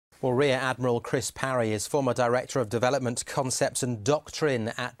Well, Rear Admiral Chris Parry is former Director of Development, Concepts and Doctrine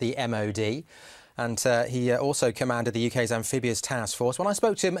at the MOD. And he also commanded the UK's Amphibious Task Force. When I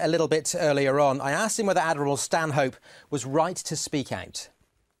spoke to him a little bit earlier on, I asked him whether Admiral Stanhope was right to speak out.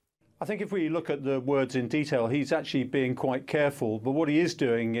 I think if we look at the words in detail, he's actually being quite careful. But what he is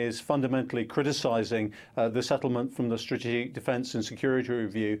doing is fundamentally criticising the settlement from the Strategic Defence and Security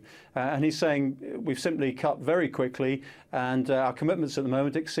Review. And he's saying we've simply cut very quickly and our commitments at the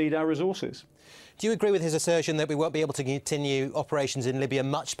moment exceed our resources. Do you agree with his assertion that we won't be able to continue operations in Libya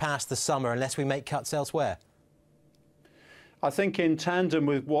much past the summer unless we make cuts elsewhere? I think in tandem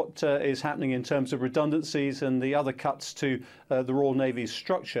with what is happening in terms of redundancies and the other cuts to the Royal Navy's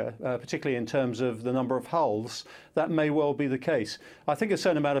structure, particularly in terms of the number of hulls, that may well be the case. I think a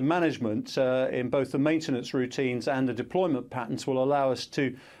certain amount of management in both the maintenance routines and the deployment patterns will allow us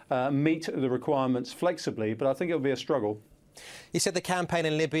to meet the requirements flexibly, but I think it will be a struggle. You said the campaign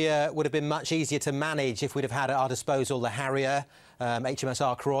in Libya would have been much easier to manage if we'd have had at our disposal the Harrier,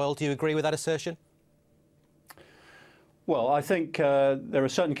 HMS Royal. Do you agree with that assertion? Well, I think there are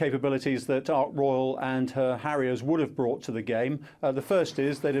certain capabilities that Royal and her Harriers would have brought to the game. The first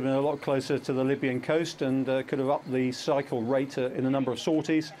is they'd have been a lot closer to the Libyan coast and could have upped the cycle rate in a number of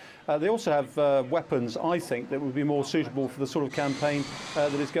sorties. They also have weapons, I think, that would be more suitable for the sort of campaign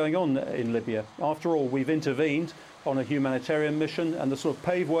that is going on in Libya. After all, we've intervened on a humanitarian mission, and the sort of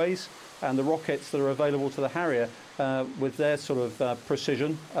paveways and the rockets that are available to the Harrier with their sort of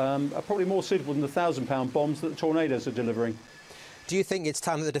precision are probably more suitable than the £1,000 bombs that the Tornadoes are delivering. Do you think it's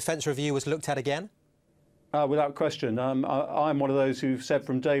time that the Defence Review was looked at again? Without question. I'm one of those who've said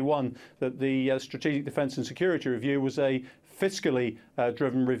from day one that the Strategic Defence and Security Review was a fiscally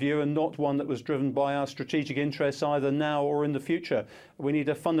driven review and not one that was driven by our strategic interests either now or in the future. We need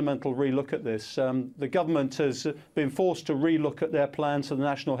a fundamental relook at this. The government has been forced to relook at their plans for the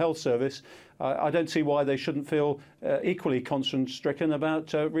National Health Service. I don't see why they shouldn't feel equally conscience-stricken about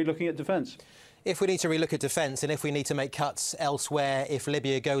relooking at defence. If we need to relook at defence and if we need to make cuts elsewhere, if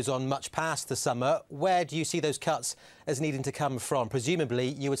Libya goes on much past the summer, where do you see those cuts as needing to come from? Presumably,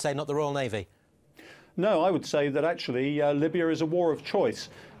 you would say not the Royal Navy. No, I would say that actually Libya is a war of choice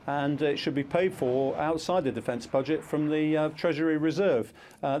and it should be paid for outside the defence budget from the Treasury Reserve.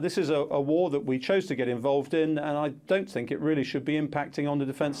 This is a war that we chose to get involved in, and I don't think it really should be impacting on the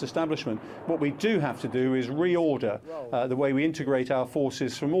defence establishment. What we do have to do is reorder the way we integrate our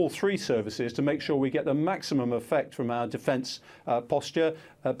forces from all three services to make sure we get the maximum effect from our defence posture,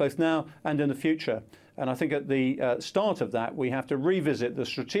 both now and in the future. And I think at the start of that, we have to revisit the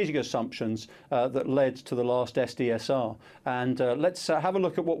strategic assumptions that led to the last SDSR. And let's have a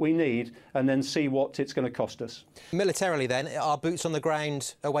look at what we need and then see what it's going to cost us. Militarily, then, are boots on the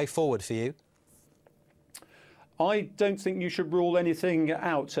ground a way forward for you? I don't think you should rule anything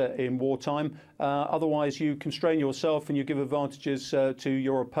out in wartime. Otherwise, you constrain yourself and you give advantages to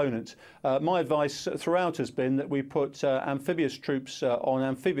your opponent. My advice throughout has been that we put amphibious troops on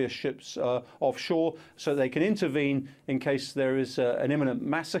amphibious ships offshore so they can intervene in case there is an imminent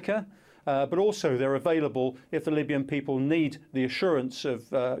massacre. But also they're available if the Libyan people need the assurance of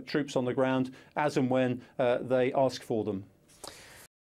troops on the ground as and when they ask for them.